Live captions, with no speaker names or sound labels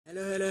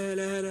Hello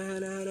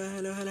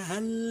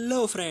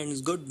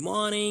friends, good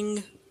morning.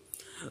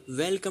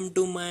 Welcome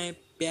to my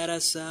प्यारा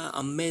सा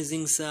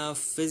amazing सा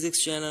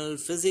physics channel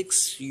physics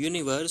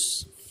universe.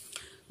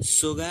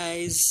 So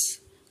guys,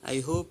 I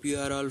hope you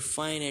are all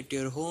fine at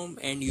your home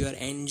and you are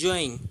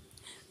enjoying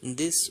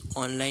this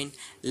online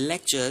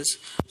lectures.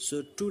 So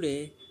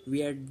today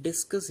we are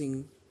discussing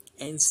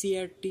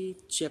NCERT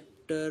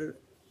chapter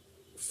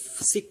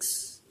 6,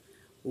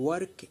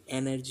 work,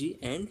 energy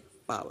and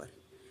power।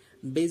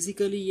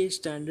 Basically ये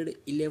standard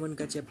 11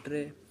 का chapter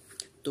है।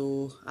 तो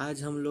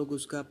आज हम लोग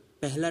उसका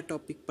पहला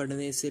topic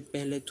पढ़ने से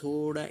पहले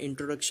थोड़ा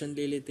इंट्रोडक्शन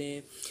ले लेते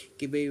हैं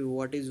कि भाई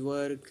what is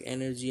work,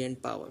 energy and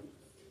power.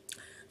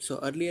 So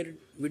earlier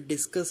we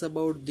discuss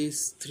about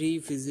this 3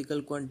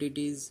 physical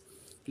quantities.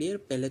 Clear.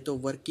 पहले तो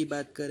वर्क की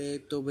बात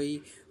करें तो भाई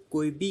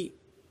कोई भी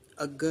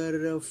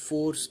अगर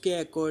फोर्स के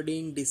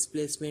अकॉर्डिंग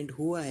डिस्प्लेसमेंट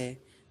हुआ है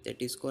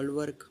दैट इज़ कॉल्ड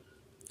वर्क।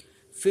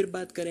 फिर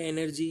बात करें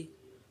एनर्जी,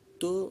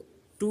 तो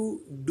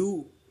to do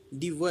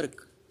the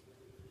work,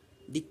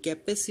 the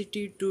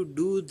capacity to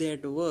do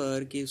that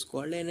work is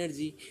called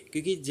energy।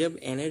 क्योंकि जब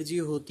एनर्जी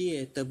होती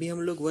है तभी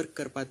हम लोग वर्क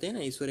कर पाते हैं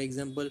ना। इस फॉर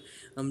एग्जांपल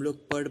हम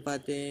लोग पढ़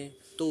पाते हैं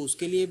तो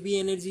उसके लिए भी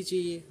एनर्जी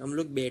चाहिए। हम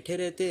लोग बैठे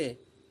रहते हैं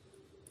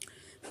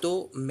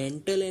तो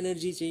मेंटल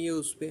एनर्जी चाहिए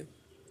उस पर।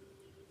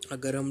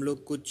 अगर हम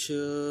लोग कुछ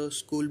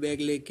स्कूल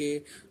बैग लेके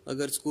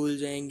अगर स्कूल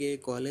जाएंगे,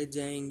 कॉलेज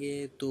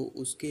जाएंगे तो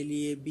उसके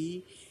लिए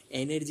भी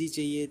एनर्जी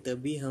चाहिए,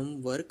 तभी हम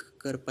वर्क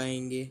कर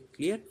पाएंगे।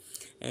 Clear.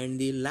 And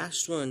the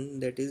last one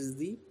that is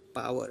the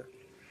power.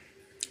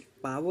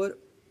 Power,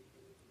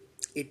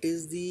 it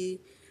is the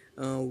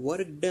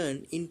work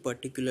done in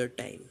particular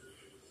time.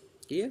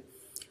 Clear.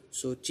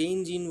 So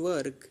change in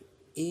work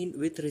in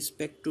with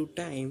respect to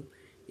time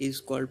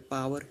is called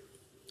power.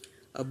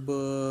 अब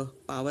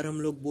power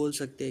हम लोग बोल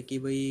सकते हैं कि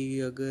भाई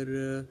अगर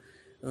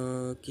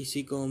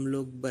किसी को हम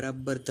लोग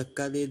बराबर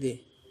धक्का दे दे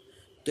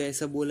तो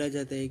ऐसा बोला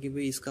जाता है कि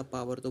भाई इसका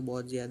पावर तो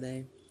बहुत ज़्यादा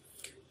है।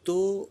 तो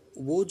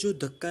वो जो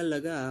धक्का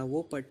लगा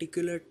वो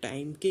पर्टिकुलर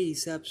टाइम के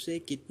हिसाब से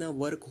कितना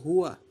वर्क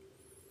हुआ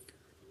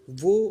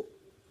वो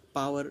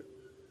पावर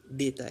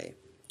देता है।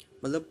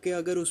 मतलब कि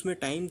अगर उसमें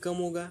टाइम कम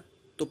होगा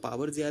तो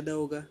पावर ज़्यादा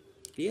होगा।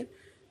 क्लियर।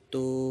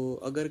 तो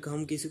अगर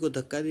हम किसी को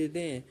धक्का देते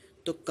हैं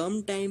तो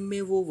कम टाइम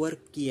में वो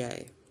वर्क किया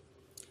है,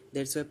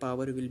 that's why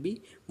power will be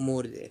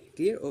more there.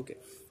 Clear. Okay,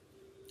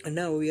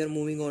 now we are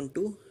moving on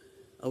to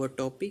our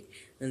topic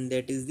and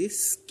that is the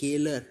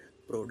scalar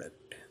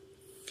product.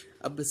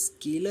 अब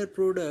स्केलर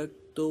प्रोडक्ट,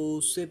 तो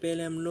उससे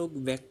पहले हम लोग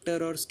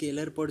वेक्टर और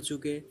स्केलर पढ़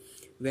चुके।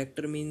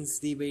 वेक्टर मीन्स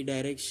दी भाई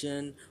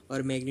डायरेक्शन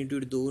और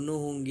मैग्नीट्यूड दोनों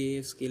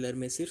होंगे, स्केलर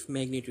में सिर्फ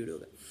मैग्नीट्यूड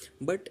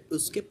होगा। बट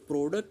उसके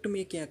प्रोडक्ट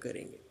में क्या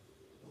करेंगे?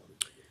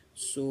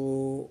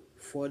 सो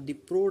फॉर द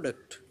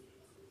प्रोडक्ट,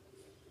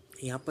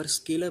 यहाँ पर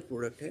स्केलर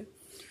प्रोडक्ट है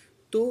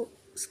तो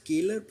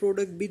स्केलर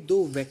प्रोडक्ट भी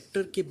दो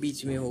वेक्टर के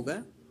बीच में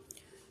होगा।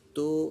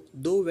 तो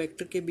दो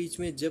वेक्टर के बीच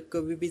में जब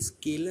कभी भी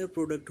स्केलर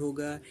प्रोडक्ट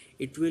होगा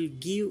it will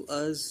give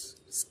us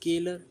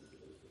scalar.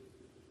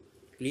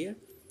 Clear.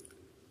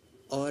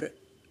 और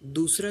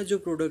दूसरा जो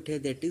प्रोडक्ट है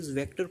दैट इज़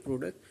वेक्टर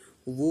प्रोडक्ट,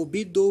 वो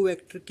भी दो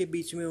वेक्टर के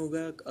बीच में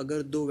होगा।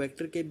 अगर दो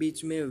वेक्टर के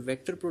बीच में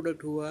वेक्टर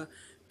प्रोडक्ट हुआ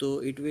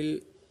तो it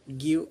will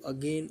give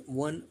again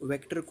one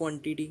vector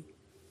quantity.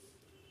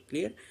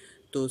 Clear.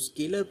 तो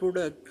स्केलर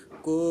प्रोडक्ट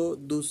को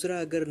दूसरा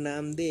अगर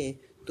नाम दें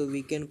तो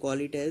we can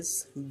call it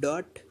as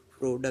dot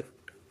product.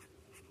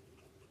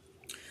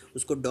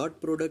 उसको डॉट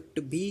प्रोडक्ट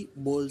भी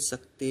बोल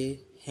सकते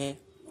हैं।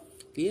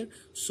 Clear.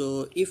 So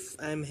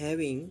if I am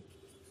having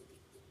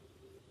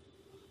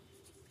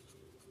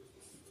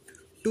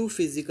to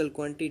physical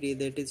quantity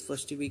that is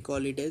first we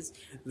call it as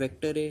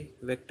vector A,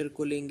 vector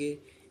को लेंगे,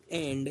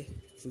 एंड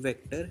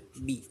वेक्टर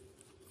बी।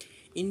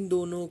 इन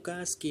दोनों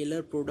का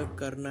scalar product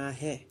करना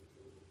है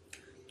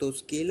तो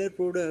scalar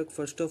product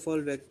first of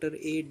all vector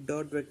A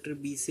dot vector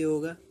B से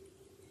होगा।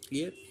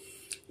 Clear.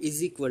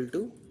 Is equal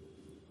to,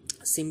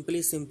 simply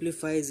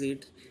simplifies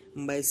it,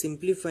 by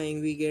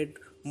simplifying we get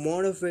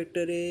mod of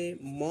vector a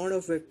mod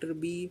of vector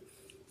b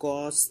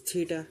cos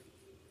theta।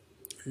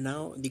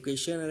 Now the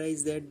question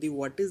arises that the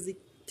what is the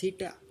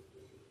theta?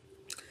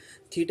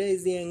 Theta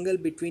is the angle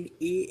between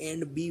a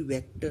and b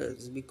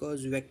vectors,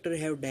 because vector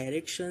have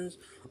directions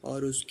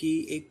और उसकी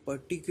एक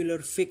particular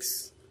fix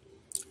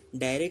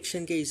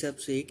direction के हिसाब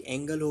से एक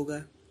angle होगा।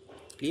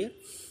 Clear.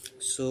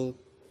 So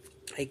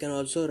I can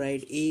also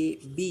right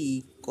A B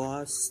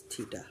cos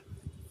theta.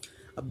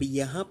 अब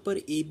यहाँ पर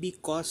ए बी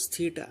कॉस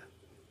थीटा,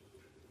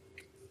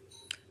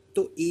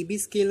 तो ए बी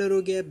स्केलर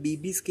हो गया, बी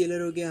बी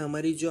स्केलर हो गया,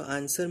 हमारी जो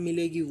आंसर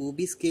मिलेगी वो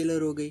भी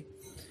स्केलर हो गई।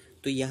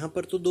 तो यहाँ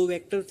पर तो दो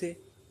वेक्टर थे,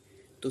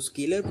 तो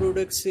स्केलर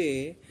प्रोडक्ट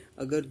से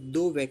अगर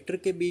दो वेक्टर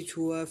के बीच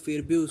हुआ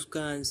फिर भी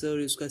उसका आंसर,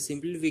 उसका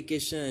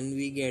simplification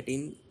we get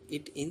in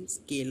it in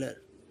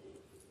scalar.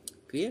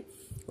 Clear.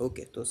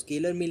 Okay, तो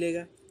स्केलर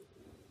मिलेगा।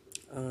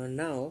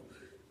 Now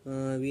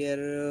we are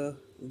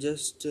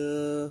just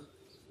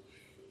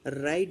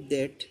write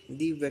that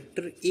the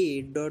vector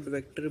a dot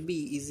vector b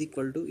is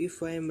equal to,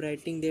 if I am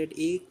writing that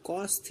a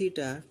cos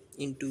theta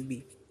into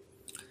b,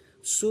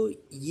 so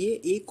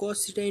ये a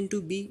cos theta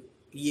into b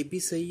ये भी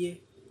सही है।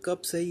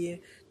 कब सही है?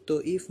 तो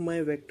if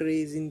my vector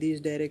is in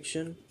this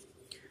direction,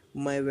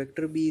 my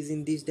vector B is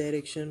in this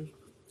direction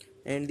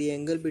and the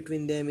angle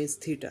between them is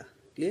theta.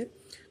 Clear?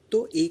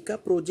 तो ए का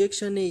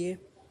प्रोजेक्शन है ये,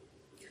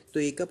 तो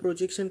ए का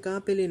प्रोजेक्शन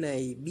कहाँ पे लेना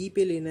है? बी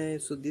पे लेना है।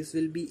 So this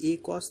will be A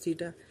cos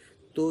theta.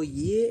 तो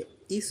ये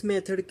इस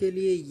मेथड के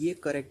लिए ये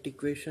करेक्ट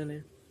इक्वेशन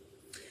है।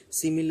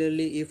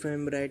 Similarly if I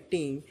am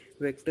writing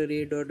vector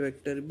A dot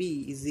vector B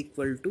is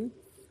equal to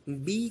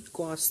be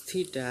cos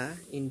theta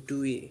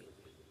into A,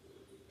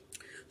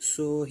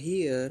 so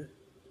here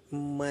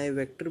my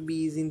vector b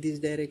is in this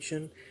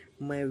direction,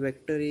 my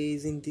vector a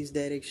is in this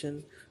direction,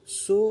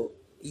 so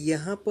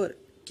यहाँ पर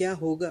क्या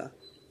होगा?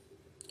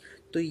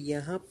 तो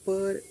यहाँ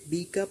पर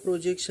b का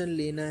projection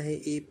लेना है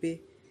a पे।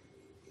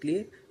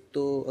 क्लियर?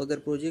 तो अगर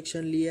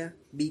प्रोजेक्शन लिया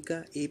b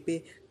का a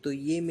पे तो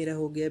ये मेरा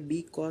हो गया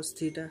b cos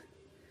theta.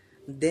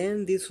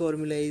 Then this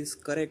formula is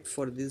correct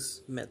for this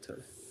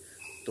method.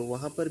 तो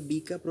वहाँ पर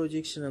b का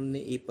प्रोजेक्शन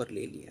हमने a पर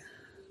ले लिया।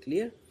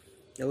 क्लियर?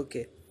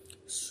 ओके,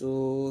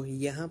 सो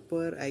यहाँ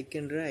पर I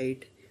can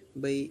write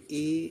by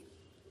A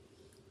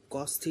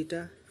cos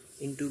theta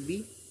into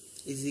B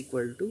is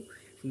equal to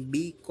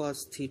be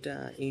cos theta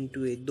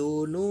into ए।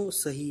 दोनों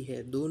सही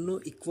है, दोनों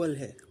इक्वल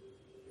है।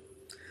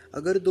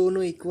 अगर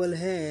दोनों इक्वल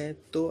है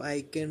तो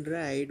I can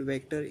write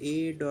vector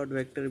A dot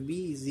vector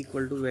B is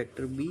equal to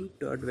vector B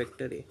dot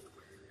vector A.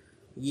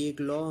 ये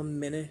एक लॉ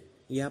मैंने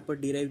यहाँ पर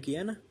डिराइव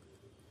किया ना।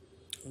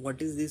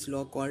 What is this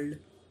law called?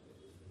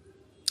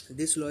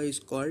 This law is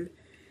called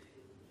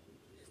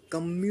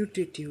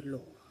commutative law.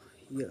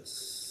 Yes,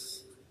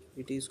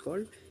 it is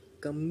called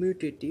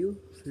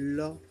commutative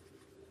law.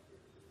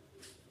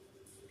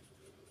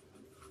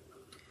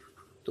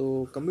 तो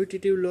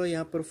commutative law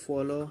यहाँ पर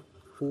फॉलो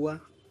हुआ।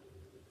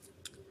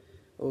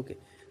 ओके,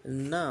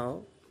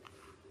 नाउ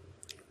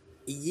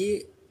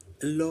ये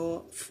लॉ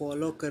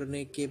फॉलो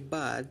करने के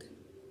बाद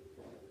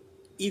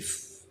if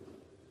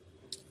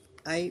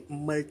I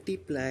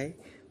multiply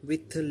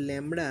with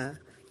lambda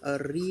a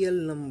real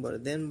number,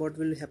 then what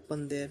will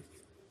happen there?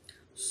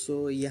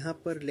 So यहाँ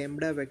पर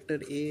lambda vector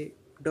a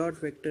dot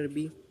vector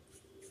b,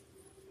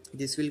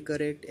 this will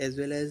correct, as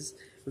well as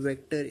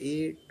vector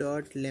a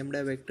dot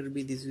lambda vector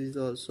b, this is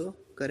also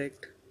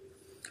correct.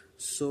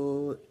 So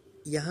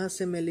यहाँ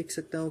से मैं लिख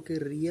सकता हूँ कि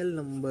real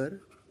number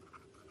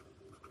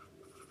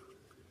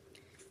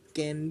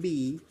can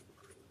be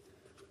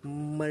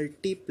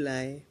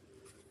multiply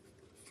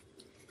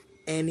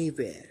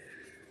anywhere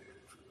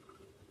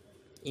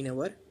in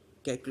our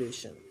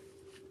calculation.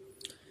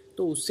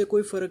 तो उससे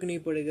कोई फ़र्क नहीं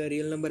पड़ेगा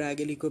रियल नंबर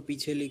आगे लिखो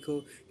पीछे लिखो,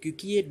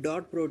 क्योंकि ये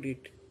डॉट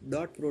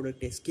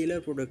प्रोडक्ट है, स्केलर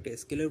प्रोडक्ट है।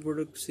 स्केलर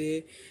प्रोडक्ट से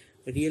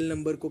रियल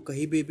नंबर को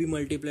कहीं भी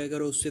मल्टीप्लाई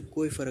करो, उससे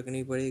कोई फ़र्क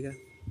नहीं पड़ेगा।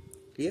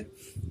 क्लियर?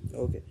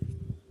 ओके,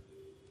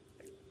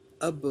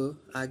 अब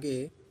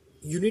आगे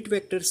यूनिट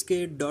वेक्टर्स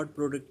के डॉट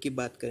प्रोडक्ट की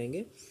बात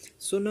करेंगे।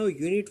 So now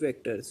unit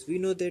vectors, we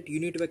know that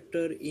unit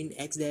vector in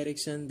x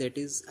direction that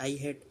is I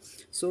hat.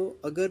 सो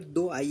अगर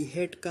दो आई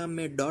हैट का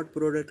मैं डॉट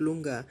प्रोडक्ट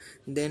लूँगा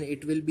then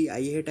it will B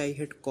I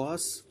hat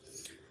cos.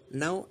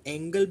 Now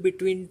angle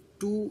between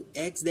two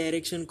x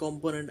direction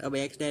component, अब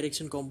x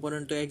direction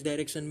component तो x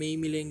direction में ही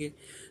मिलेंगे,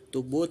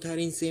 तो both are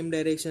in same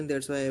direction,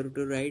 that's why I have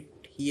to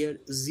right here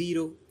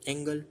zero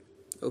angle.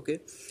 Okay,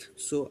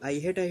 so I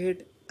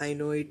hat I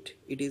know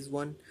it is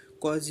 1,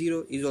 cos 0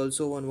 is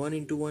also 1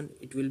 into 1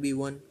 it will be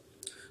 1.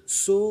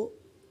 So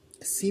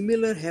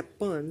similar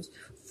happens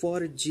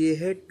for j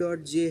hat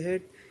dot j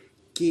hat,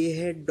 k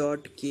hat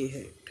dot k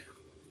hat,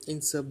 इन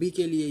सभी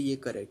के लिए ये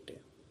correct है।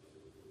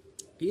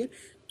 Clear?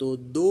 तो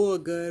दो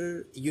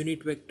अगर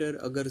unit vector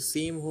अगर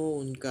same हो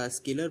उनका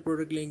स्केलर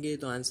प्रोडक्ट लेंगे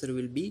तो answer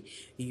will be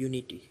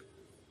unity.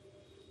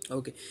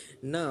 Okay,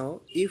 now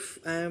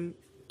if I am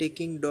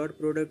taking dot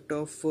product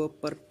of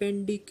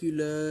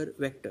perpendicular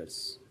vectors,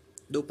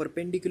 दो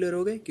परपेंडिकुलर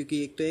हो गए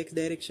क्योंकि एक तो एक्स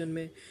डायरेक्शन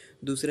में,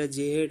 दूसरा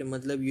जे हेड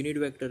मतलब यूनिट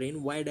वेक्टर इन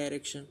वाई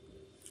डायरेक्शन।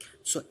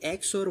 सो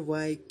एक्स और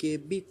वाई के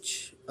बीच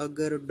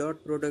अगर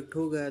डॉट प्रोडक्ट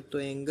होगा तो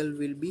angle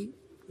will be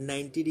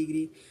 90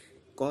 degree,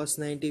 cos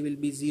 90 will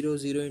be 0,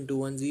 0 into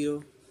 1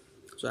 0,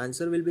 so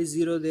answer will be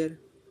 0 there.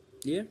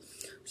 Clear?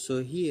 So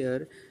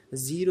here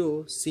 0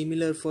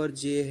 similar for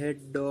j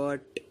hat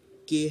dot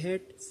k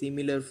hat,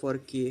 similar for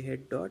k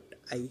hat dot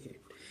I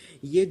hat.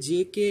 ये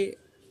j के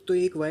तो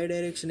एक y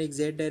direction एक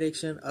z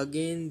direction,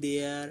 again they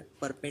are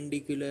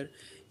perpendicular.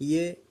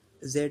 ये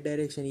z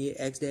direction ये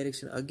x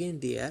direction, again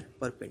they are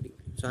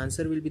perpendicular, so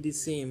answer will be the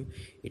same,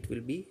 it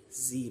will be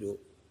 0.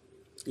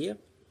 Clear?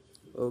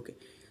 Okay,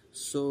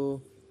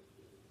 so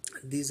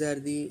these are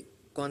the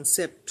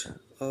concept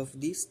of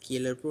the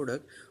scalar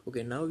product.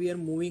 Okay, now we are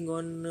moving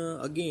on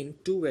again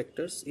two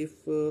vectors. If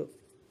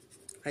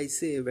I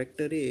say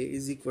vector A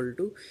is equal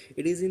to,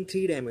 it is in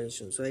 3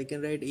 dimensions, so I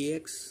can write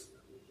ax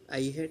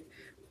I hat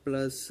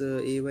plus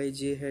ay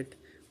j hat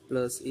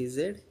plus az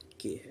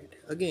k hat.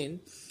 Again,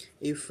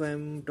 if I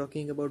am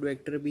talking about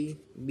vector B,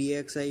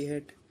 bx I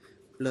hat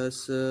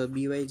plus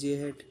by j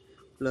hat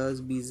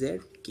plus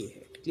bz k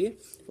hat. Clear?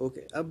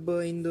 Okay, अब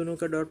इन दोनों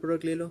का dot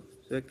product ले लो,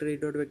 vector A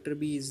dot vector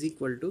B is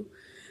equal to,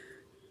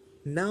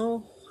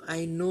 now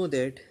I know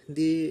that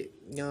the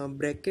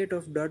bracket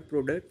of dot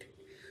product,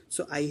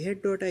 so I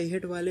hat dot I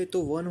hat वाले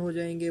तो 1 हो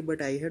जाएंगे,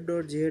 but I hat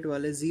dot J hat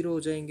वाले 0 हो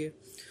जाएंगे.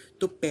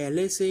 तो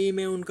पहले से ही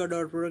मैं उनका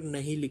डॉट प्रोडक्ट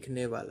नहीं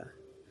लिखने वाला.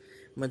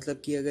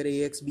 मतलब कि अगर ए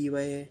एक्स बी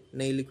वाई है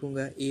नहीं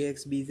लिखूंगा, ए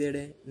एक्स बी जेड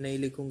है नहीं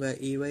लिखूंगा,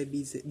 ए वाई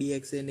बी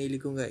एक्स है नहीं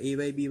लिखूंगा, ए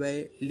वाई बी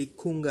वाई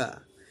लिखूंगा,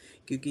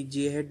 क्योंकि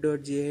जे head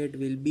dot J head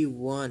will be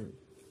 1.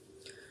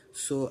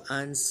 So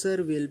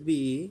answer will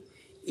be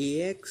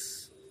A x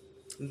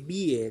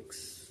B x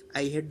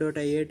I head dot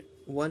I head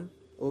 1,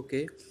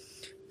 okay,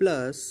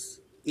 plus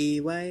A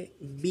Y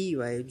B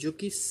Y जो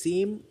कि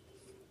same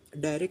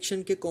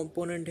direction के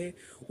component है,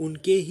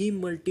 उनके ही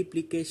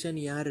multiplication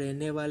यहाँ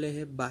रहने वाले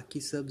हैं, बाकी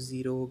सब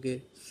 0 हो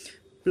गए,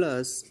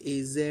 प्लस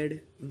ए जेड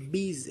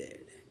बी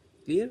जेड,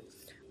 क्लियर,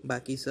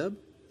 बाकी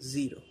सब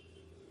 0.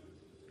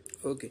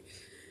 Okay,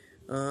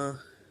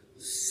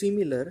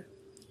 similar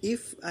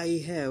if I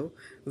have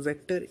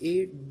vector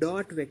A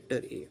dot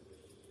vector A,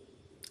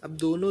 अब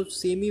दोनों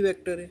सेम ही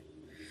वेक्टर है,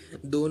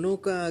 दोनों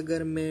का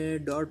अगर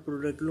मैं डॉट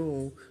प्रोडक्ट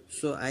लूँ,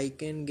 सो I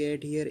can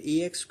get here A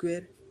x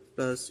square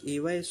plus A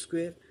Y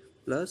square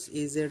plus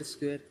A Z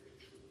square.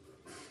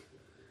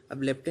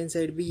 अब लेफ्ट हैंड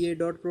साइड भी ये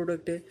डॉट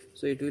प्रोडक्ट है,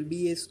 so it will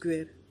be A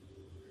square.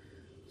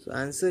 So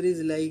answer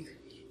is like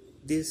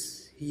this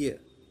here,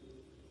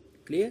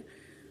 clear.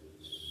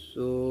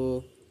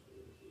 So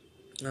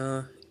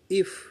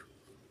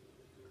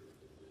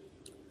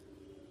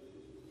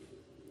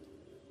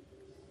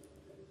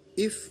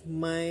if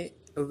my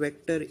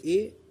vector A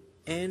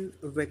and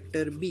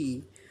vector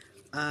B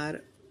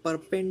are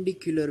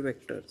perpendicular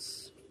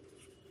vectors,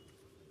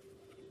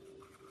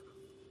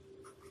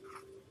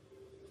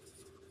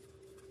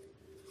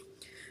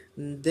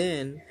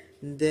 then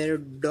their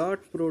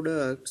dot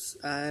products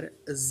are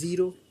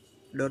 0.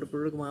 Dot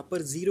product वहाँ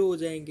पर 0 हो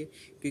जाएंगे,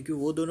 क्योंकि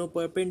वो दोनों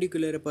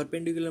perpendicular है.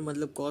 Perpendicular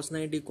मतलब cos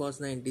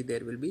 90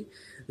 there will be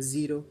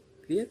 0,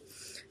 clear.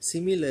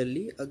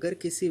 Similarly अगर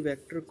किसी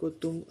वेक्टर को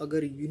तुम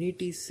अगर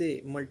यूनिटी से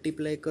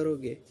मल्टीप्लाई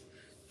करोगे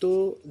तो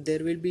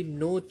there will be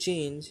no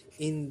change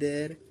in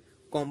their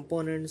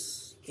components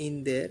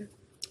in their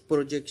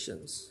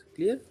projections,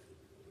 clear.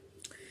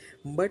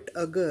 But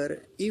अगर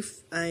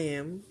if I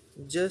am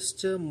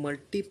just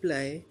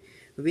multiply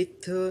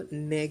with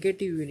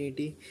negative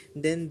unity,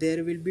 then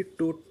there will be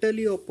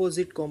totally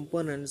opposite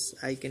components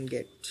I can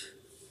get.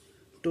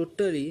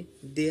 Totally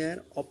they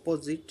are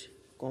opposite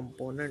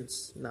components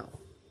now,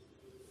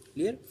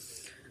 clear.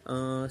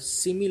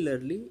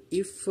 Similarly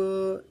if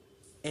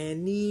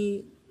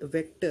any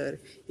vector,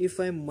 if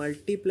I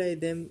multiply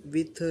them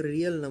with a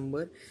real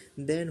number,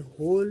 then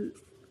whole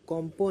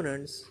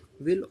components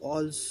will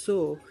also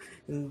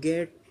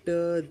get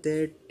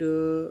that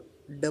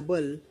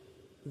double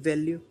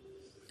value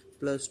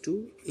plus two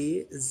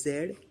A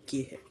Z के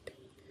head.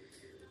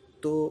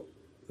 तो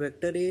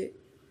vector A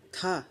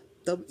था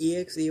तब ए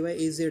x ए Y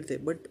ए Z थे,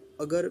 but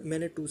अगर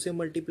मैंने 2 से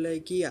multiply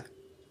किया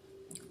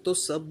तो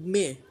सब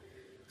में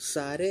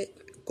सारे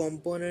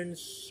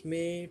कंपोनेंट्स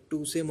में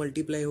 2 से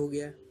मल्टीप्लाई हो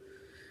गया.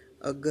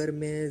 अगर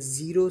मैं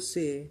 0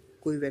 से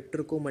कोई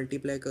वेक्टर को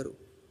मल्टीप्लाई करूँ,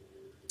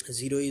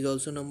 0 इज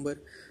ऑल्सो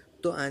नंबर,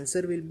 तो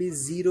आंसर विल बी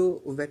 0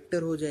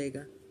 वेक्टर हो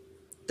जाएगा.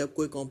 तब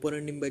कोई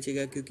कंपोनेंट नहीं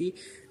बचेगा, क्योंकि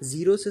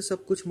 0 से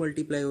सब कुछ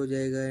मल्टीप्लाई हो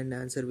जाएगा and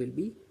answer will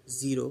be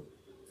 0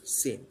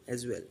 same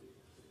as well,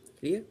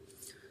 clear.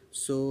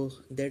 So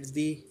that's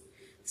the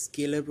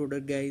scalar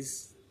product guys.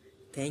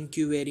 Thank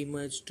you very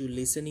much to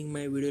listening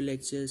my video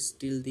lectures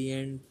till the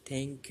end.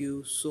 Thank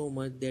you so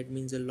much, that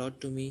means a lot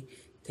to me.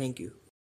 Thank you.